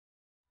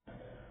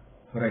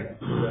Right.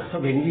 So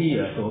when we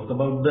talk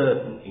about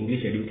the English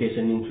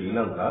education in Sri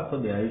Lanka,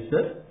 so there is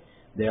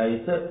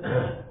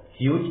a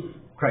huge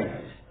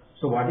crisis.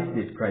 So what is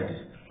this crisis?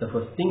 The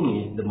first thing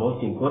is, the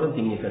most important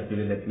thing is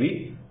actually that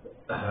we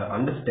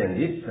understand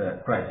this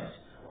crisis.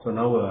 So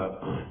now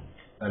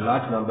a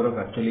large number of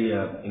actually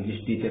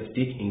English teachers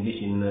teach English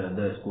in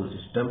the school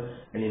system,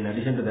 and in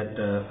addition to that,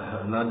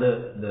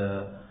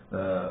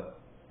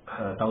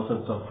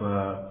 thousands of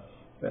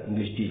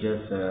English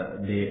teachers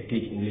they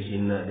teach English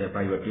in their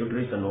private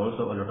tutories, and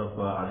also a lot of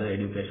other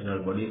educational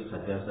bodies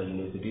such as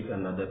universities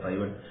and other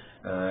private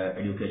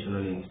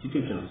educational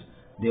institutions.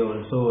 They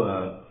also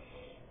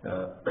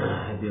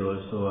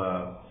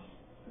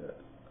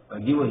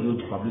give a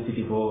huge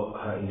publicity for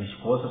English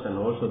courses, and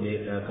also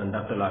they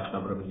conduct a large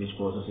number of English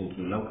courses in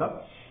Sri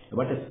Lanka.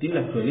 But still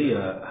actually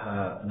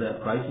the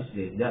crisis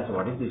is there. So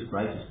what is this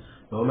crisis?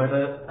 No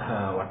matter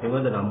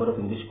whatever the number of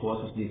English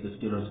courses these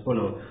students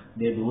follow,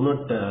 they do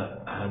not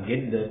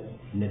get the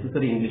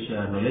necessary English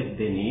knowledge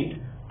they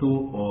need to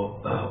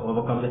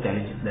overcome the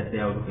challenges that they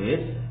have to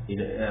face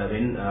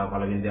when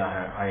following their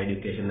higher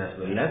education, as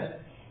well as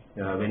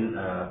when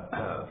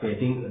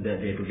facing the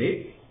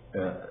day-to-day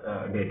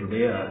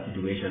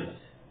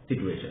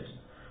situations.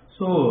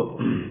 So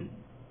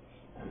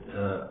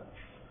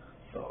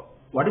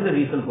what is the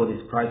reason for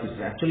this crisis?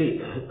 Actually,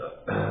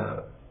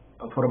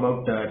 for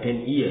about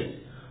 10 years,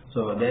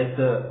 so there is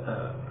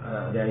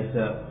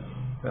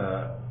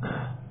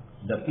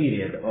the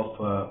period of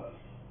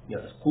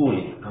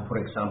schooling. For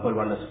example,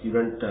 when a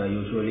student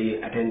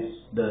usually attends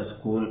the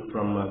school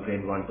from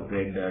grade 1 to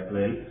grade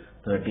 12,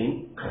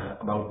 13,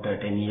 about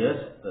 10 years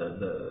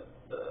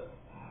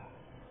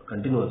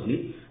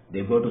continuously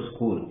they go to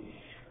school.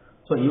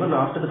 So even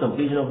after the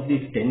completion of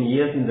these 10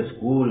 years in the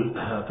school,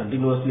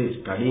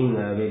 continuously studying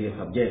various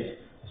subjects,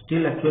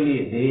 still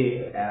actually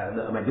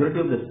the majority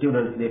of the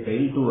students, they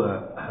fail to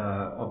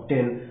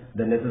obtain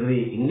the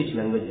necessary English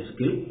language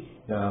skill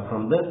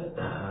from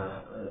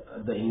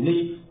the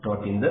English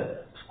taught in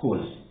the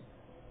schools.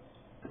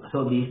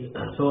 So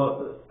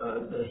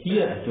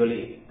here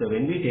actually, so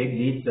when we take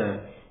these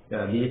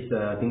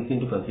things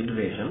into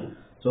consideration,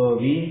 so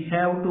we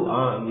have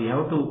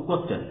to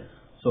question.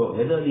 So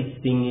whether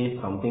this thing is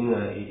something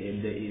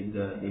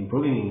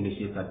improving English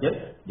is such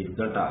a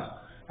difficult task.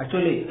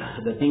 Actually,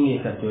 the thing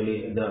is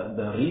actually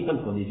the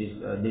reason for this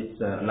is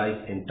lies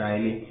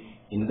entirely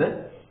in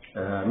the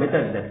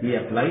method that we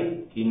apply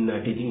in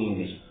teaching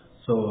English.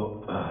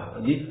 So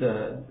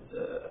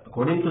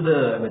according to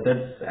the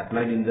methods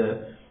applied in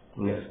the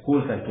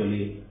schools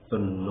actually, so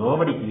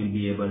nobody will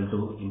be able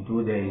to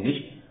improve their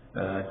English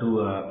to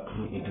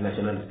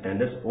international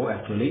standards, or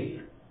actually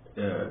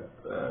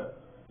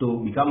to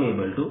become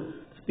able to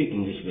speak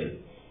English well.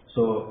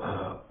 So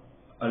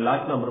a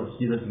large number of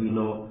students we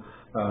know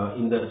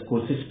in the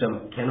school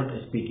system cannot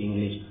speak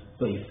English.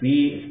 So if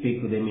we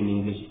speak to them in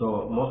English,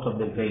 so most of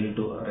them fail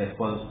to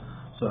respond.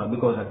 So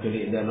because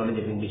actually their knowledge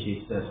of English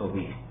is so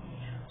weak.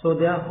 So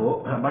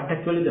therefore, but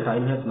actually the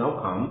time has now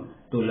come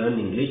to learn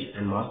English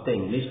and master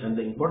English, and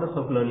the importance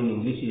of learning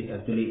English is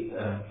actually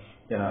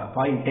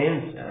far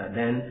intense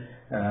than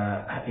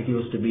it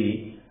used to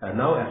be.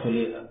 Now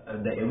actually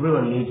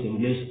everyone needs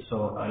English,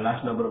 so a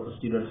large number of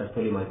students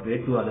actually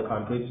migrate to other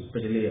countries,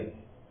 especially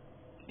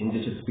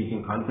English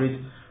speaking countries,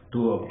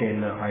 to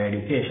obtain higher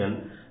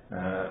education,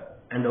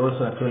 and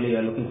also actually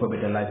looking for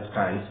better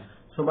lifestyles.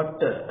 So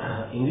but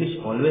English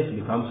always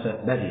becomes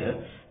a barrier,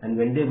 and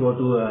when they go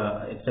to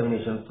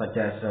examinations such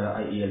as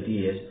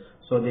IELTS,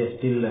 so they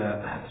still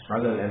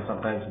struggle, and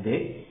sometimes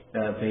they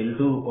fail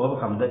to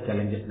overcome the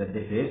challenges that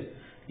they face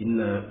in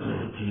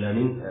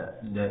learning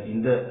the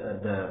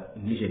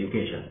English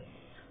education.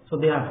 So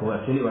therefore,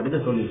 actually, what is the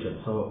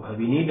solution? So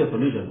we need a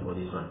solution for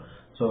this one.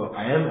 So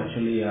I am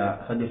actually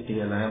suggesting,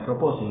 and I am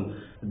proposing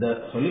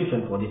the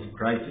solution for this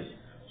crisis.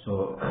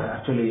 So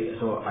actually,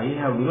 so I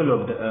have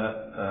developed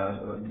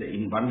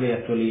in one way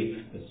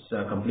actually it's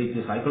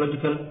completely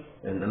psychological,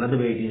 and another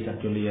way it is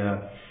actually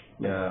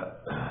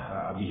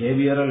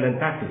behavioral and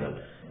practical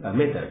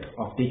method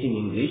of teaching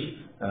English,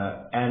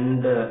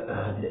 and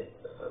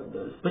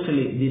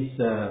especially this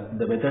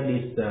the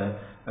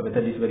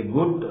method is very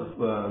good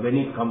when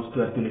it comes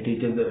to actually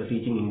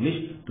teaching English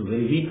to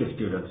very weak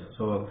students.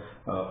 So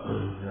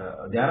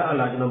there are a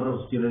large number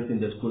of students in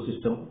the school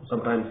system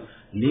sometimes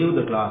leave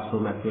the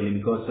classroom actually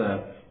because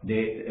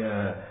they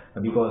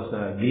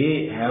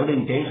have the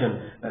intention,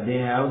 they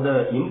have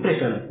the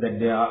impression that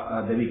they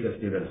are the weaker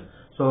students.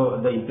 So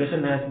the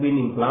impression has been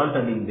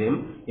implanted in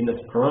them in a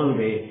strong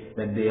way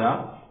that they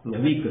are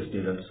weaker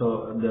students.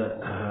 So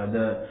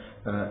the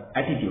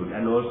attitude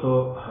and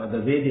also the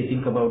way they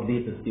think about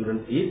these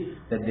students is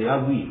that they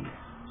are weak.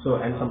 So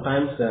and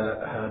sometimes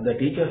the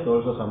teachers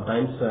also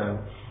sometimes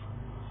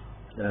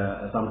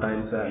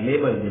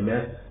label them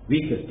as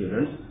weaker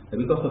students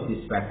because of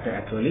this factor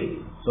actually.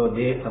 So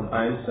they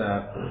sometimes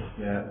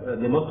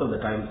they most of the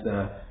times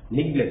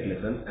neglect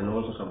lessons, and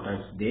also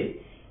sometimes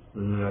they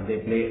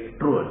play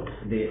truant.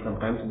 They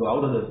sometimes go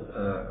out of the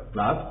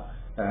class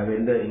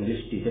when the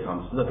English teacher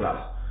comes to the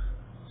class.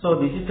 So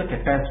this is a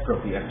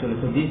catastrophe actually.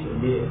 So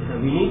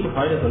we need to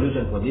find a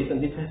solution for this,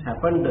 and this has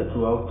happened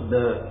throughout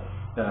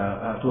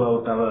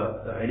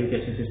our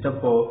education system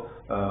for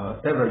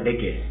several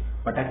decades.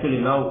 But actually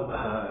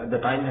now the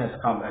time has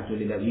come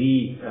actually that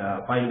we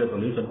find a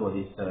solution for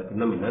this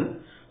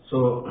phenomenon.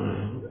 So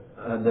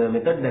the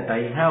method that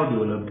I have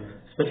developed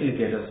especially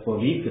caters for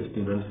weak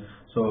students.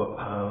 So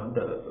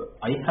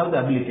I have the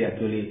ability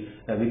actually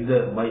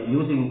by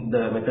using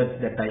the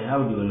methods that I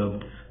have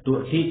developed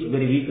to teach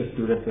very weak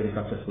students very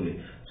successfully.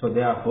 So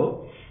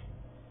therefore,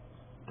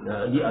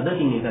 the other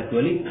thing is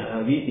actually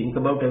we think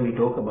about and we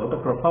talk about a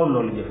profound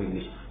knowledge of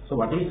English. So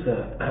what is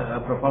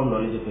a profound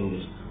knowledge of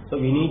English? So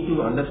we need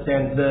to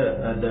understand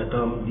the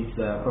term this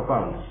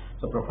profound.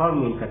 So profound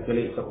means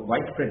actually it's a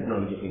widespread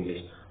knowledge of English.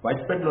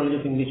 Widespread knowledge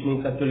of English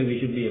means actually we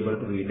should be able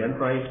to read and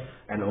write,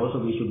 and also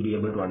we should be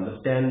able to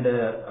understand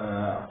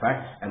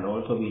facts, and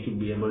also we should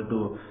be able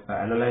to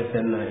analyze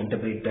and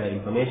interpret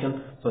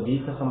information. So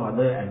these are some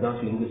other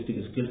advanced linguistic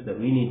skills that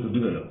we need to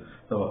develop.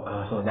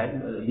 So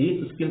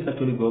these skills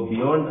actually go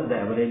beyond the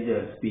average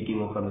speaking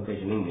or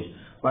conversation English.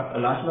 But a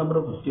large number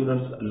of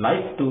students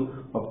like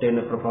to obtain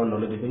a profound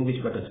knowledge of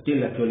English, but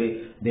still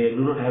actually they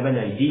do not have an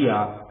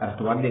idea as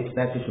to what they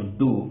exactly should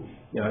do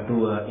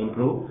to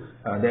improve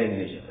their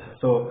English.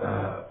 So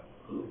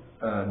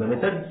the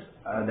methods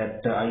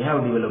that I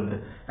have developed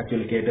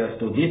actually caters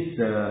to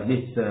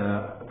this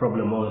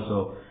problem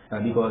also,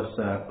 because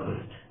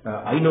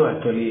I know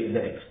actually the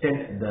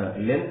extent, the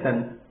length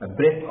and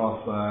breadth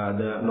of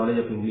the knowledge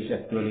of English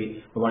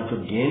actually one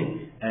should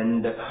gain,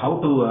 and how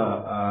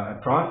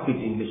to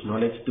transmit English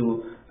knowledge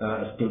to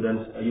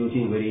students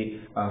using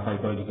very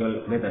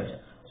psychological methods.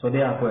 So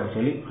therefore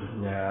actually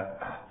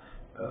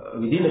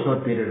within a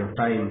short period of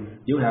time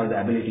you have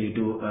the ability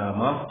to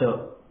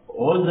master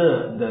all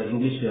the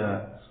English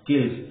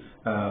skills,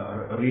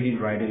 reading,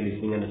 writing,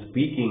 listening and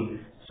speaking,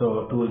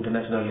 so to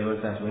international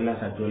levels as well as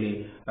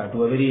actually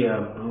to a very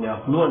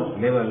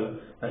fluent level,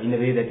 in a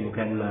way that you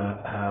can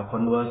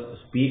converse,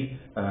 speak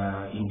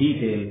in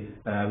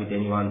detail with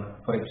anyone.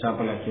 For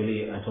example,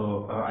 actually,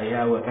 I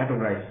have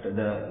categorized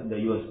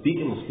your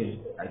speaking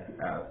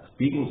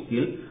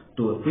skill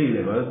to 3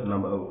 levels: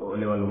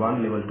 level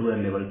 1, level 2,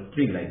 and level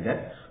 3, like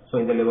that. So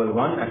in the level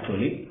 1,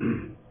 actually,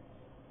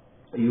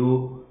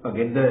 you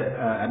get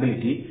the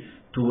ability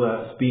to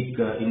speak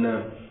in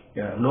a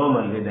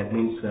normal way. That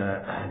means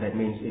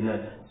in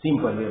a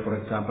simple way. For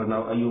example,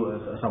 now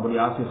somebody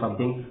asks you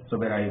something. So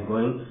where are you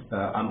going?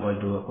 I'm going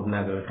to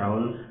Kupnagar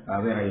town.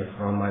 Where are you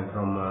from? I'm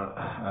from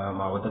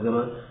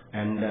Mawatagama.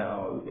 And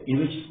in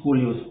which school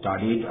you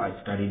studied? I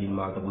studied in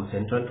Mawatagama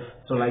Central.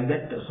 So like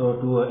that. So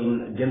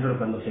in general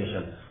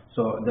conversation.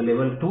 So the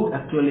level 2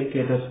 actually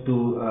caters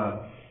to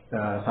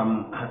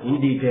some in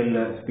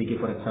detail speaking.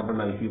 For example,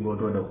 now if you go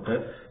to a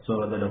doctor,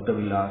 so the doctor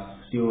will ask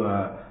you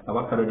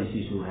what kind of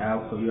disease you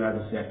have. So you have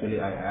to say, actually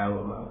I have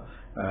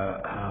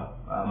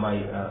my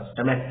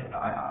stomach,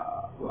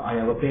 I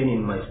have a pain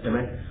in my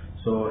stomach.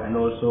 So, and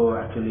also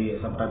actually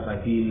sometimes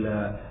I feel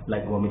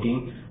like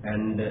vomiting,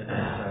 and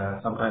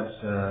sometimes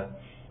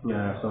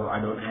so I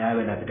don't have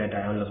an appetite,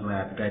 I have lost my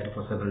appetite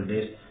for several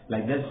days,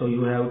 like that. So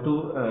you have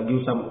to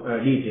give some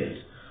details.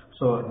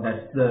 So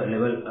that's the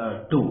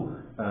level 2.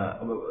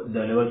 The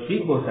level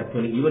 3 goes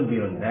actually even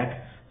beyond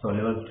that. So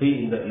level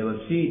 3, in the level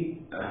 3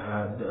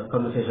 the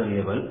conversation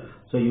level,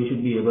 so you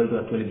should be able to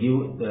actually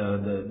give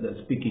the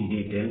speaking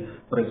detail.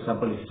 For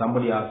example, if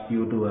somebody asks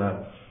you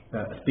to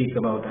speak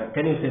about,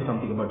 can you say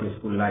something about your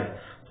school life?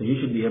 So you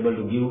should be able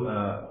to give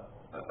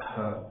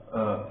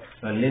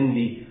a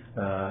lengthy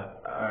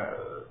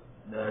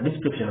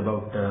description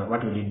about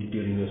what you did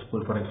during your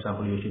school. For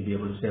example, you should be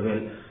able to say,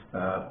 well,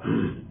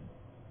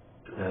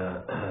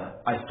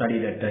 I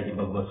studied at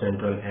Zimbabwe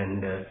Central,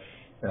 and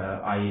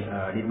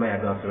I did my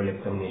advanced level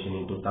examination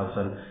in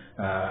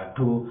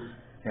 2002,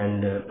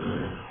 and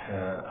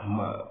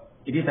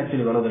it is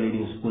actually one of the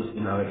leading schools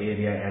in our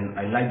area, and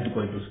I liked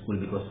going to school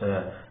because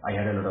I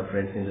had a lot of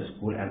friends in the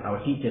school, and our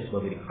teachers were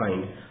very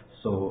kind.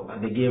 So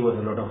they gave us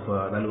a lot of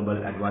valuable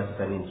advice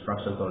and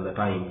instructions all the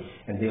time,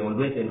 and they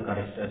always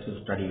encouraged us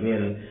to study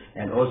well,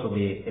 and also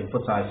they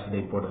emphasized the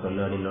importance of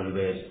learning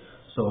always.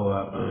 So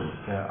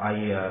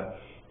I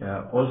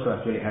also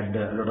actually had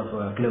a lot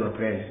of clever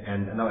friends,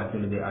 and now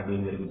actually they are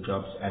doing very good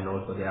jobs, and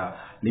also they are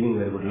living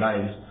very good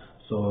lives.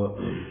 So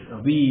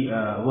we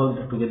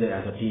worked together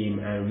as a team,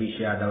 and we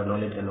shared our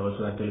knowledge, and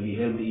also actually we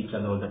helped each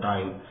other all the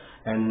time.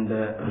 And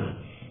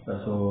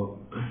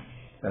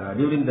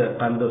during the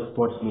time of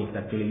sports meets,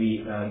 actually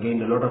we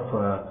gained a lot of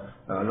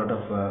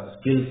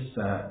skills,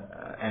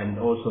 and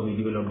also we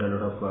developed a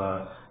lot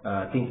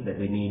of things that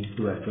we need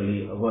to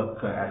actually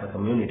work as a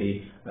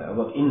community,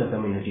 work in the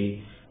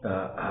community.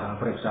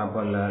 For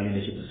example,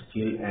 leadership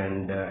skill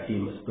and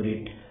team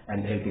spirit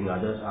and helping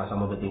others are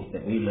some of the things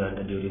that we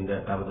learned during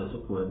the time of the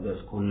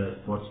school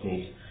sports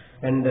meets.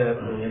 And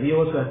we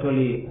also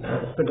actually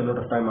spent a lot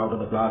of time out of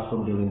the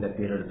classroom during that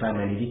period of time,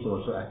 and it is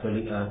also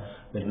actually a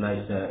very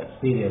nice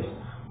experience.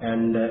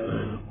 And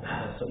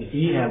so if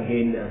we have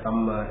gained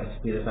some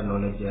experience and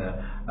knowledge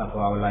for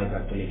our life,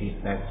 actually it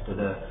is thanks to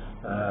the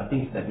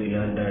things that we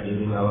learned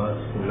during our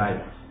school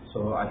life.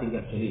 So I think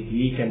actually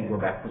we can go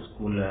back to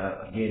school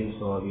again,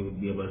 so we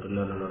would be able to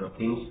learn a lot of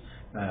things.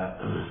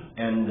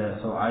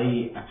 So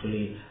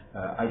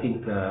I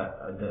think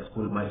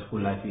my school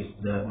life is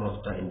the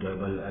most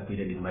enjoyable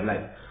period in my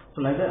life.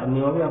 So like that, so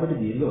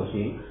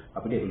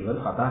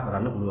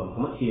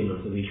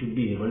we should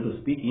be able to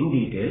speak in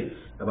detail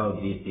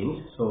about these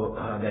things. So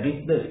that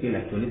is the skill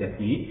actually that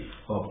we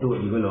hope to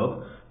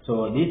develop.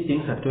 So these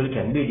things actually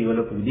can be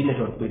developed within a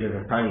short period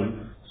of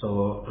time.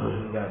 So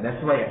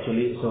that's why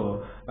actually,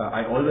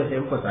 I always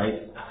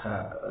emphasize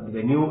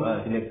when you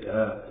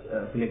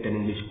select an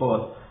English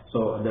course,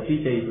 so the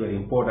teacher is very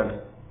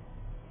important.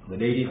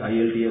 Whether it is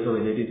IELTS or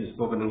whether it is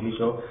spoken English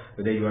or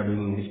whether you are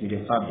doing English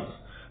medium subjects.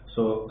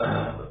 So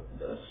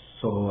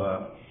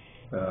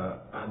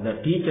the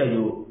teacher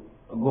you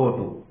go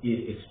to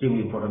is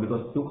extremely important,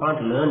 because you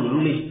can't learn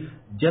English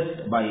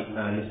just by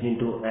listening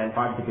to and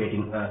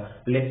participating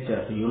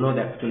lectures. So you know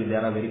that actually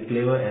there are very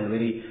clever and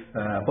very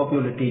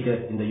popular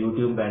teachers in the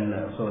YouTube,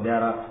 and so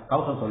there are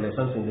thousands of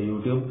lessons in the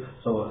YouTube.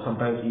 So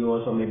sometimes you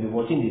also may be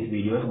watching these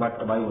videos,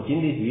 but by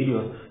watching these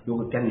videos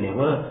you can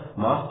never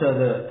master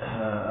the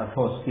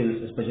four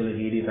skills, especially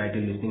reading,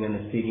 writing, listening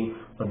and speaking.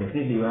 So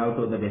definitely you have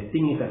to, the best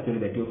thing is actually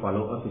that you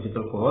follow a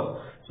physical course.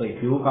 So if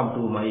you come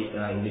to my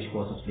English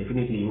courses,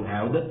 definitely you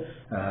have the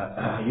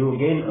you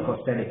gain a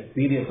first-hand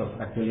experience of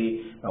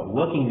actually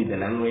working with the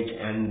language,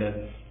 and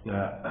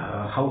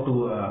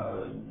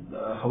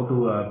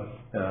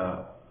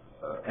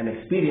an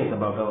experience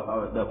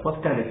about the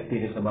first-hand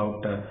experience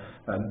about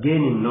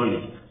gaining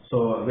knowledge.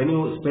 So when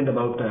you spend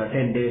about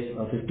 10 days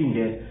or 15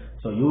 days,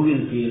 so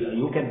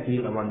you can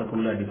feel a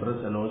wonderful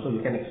difference, and also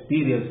you can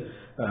experience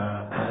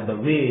the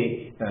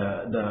way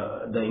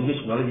the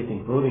English knowledge is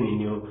improving in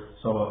you.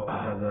 So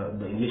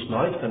the English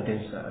knowledge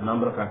contains a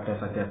number of factors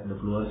such as the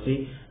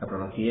fluency,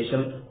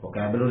 pronunciation,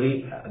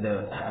 vocabulary,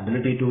 the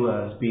ability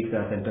to speak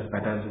sentence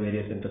patterns,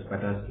 various sentence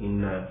patterns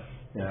in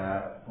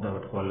what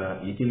we call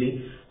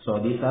easily. So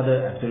these are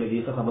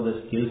some of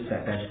the skills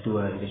attached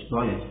to English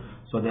knowledge.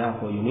 So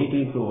therefore you need to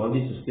improve all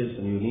these skills,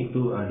 and you need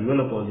to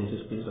develop all these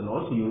skills, and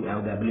also you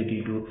have the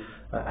ability to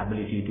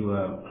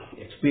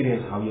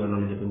experience how your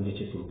knowledge of English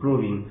is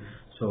improving.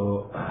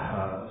 So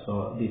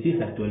this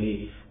is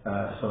actually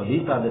so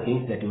these are the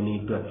things that you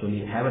need to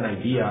actually have an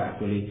idea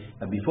actually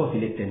before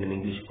selecting an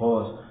English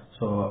course.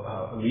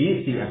 So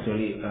we see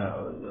actually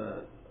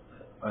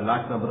a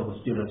large number of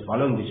students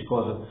follow English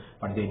courses,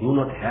 but they do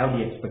not have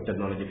the expected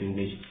knowledge of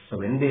English. So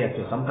when they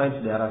actually, sometimes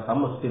there are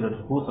some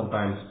students who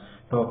sometimes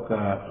talk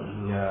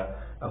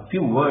a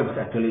few words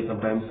actually,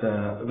 sometimes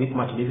with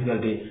much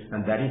difficulty,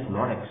 and that is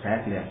not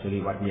exactly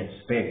actually what we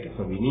expect.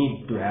 So we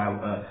need to have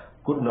a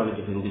good knowledge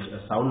of English,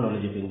 a sound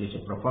knowledge of English, a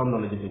profound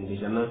knowledge of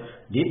English, and a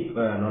deep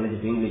knowledge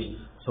of English.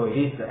 So it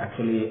is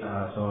actually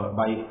so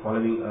by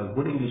following a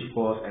good English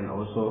course and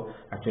also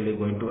actually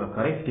going to a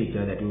correct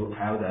teacher that you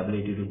have the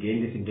ability to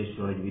gain this English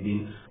knowledge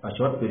within a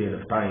short period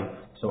of time.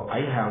 So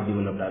I have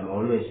developed, I'm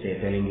always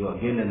telling you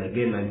again and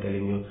again, I'm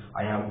telling you,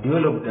 I have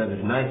developed a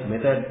very nice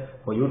method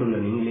for you to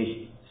learn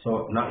English.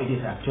 So now it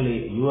is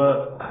actually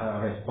your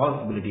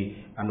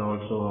responsibility, and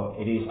also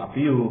it is up to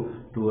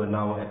you to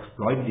now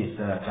exploit this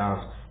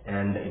chance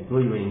and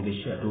improve your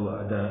English to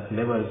the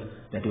levels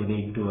that you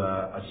need to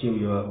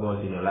achieve your goals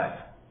in your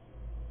life.